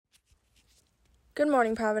Good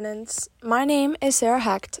morning, Providence. My name is Sarah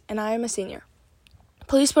Hecht, and I am a senior.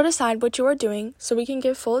 Please put aside what you are doing so we can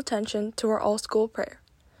give full attention to our all-school prayer.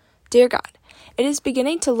 Dear God, it is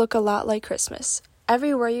beginning to look a lot like Christmas,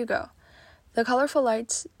 everywhere you go. The colorful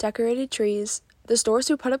lights, decorated trees, the stores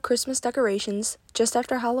who put up Christmas decorations just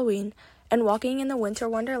after Halloween, and walking in the winter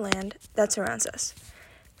wonderland that surrounds us.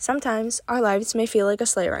 Sometimes our lives may feel like a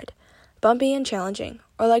sleigh ride, bumpy and challenging,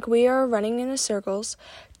 or like we are running in circles,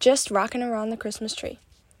 just rocking around the Christmas tree.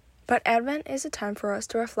 But Advent is a time for us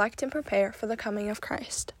to reflect and prepare for the coming of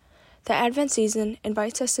Christ. The Advent season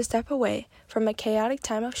invites us to step away from a chaotic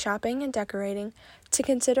time of shopping and decorating to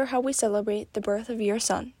consider how we celebrate the birth of your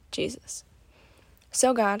Son, Jesus.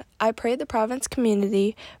 So God, I pray the Providence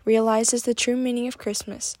community realizes the true meaning of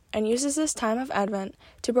Christmas and uses this time of Advent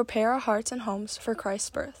to prepare our hearts and homes for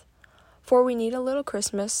Christ's birth. For we need a little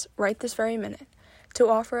Christmas right this very minute to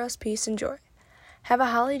offer us peace and joy. Have a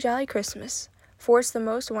holly jolly Christmas, for it's the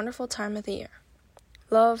most wonderful time of the year.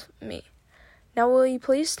 Love, me. Now will you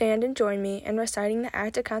please stand and join me in reciting the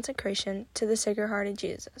act of consecration to the Sacred-Hearted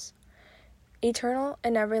Jesus. Eternal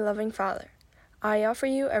and ever-loving Father, I offer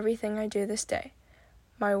you everything I do this day.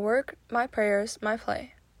 My work, my prayers, my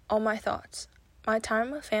play, all my thoughts, my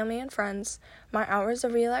time with family and friends, my hours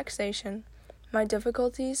of relaxation, my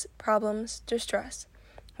difficulties, problems, distress,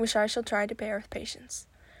 which I shall try to bear with patience.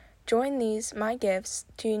 Join these, my gifts,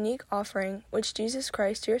 to a unique offering which Jesus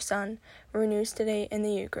Christ, your Son, renews today in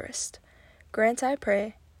the Eucharist. Grant, I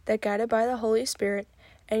pray, that guided by the Holy Spirit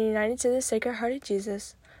and united to the Sacred-Hearted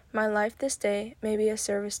Jesus, my life this day may be a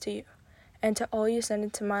service to you, and to all you send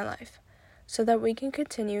into my life, so that we can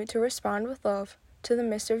continue to respond with love to the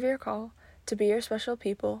mystery of your call to be your special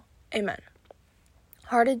people. Amen.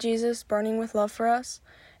 Hearted Jesus, burning with love for us,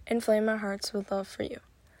 inflame our hearts with love for you.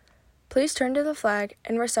 Please turn to the flag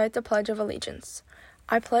and recite the Pledge of Allegiance.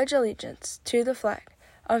 I pledge allegiance to the flag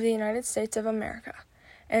of the United States of America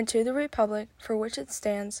and to the republic for which it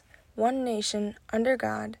stands, one nation, under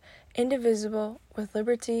God, indivisible, with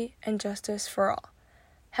liberty and justice for all.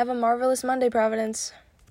 Have a marvelous Monday, Providence.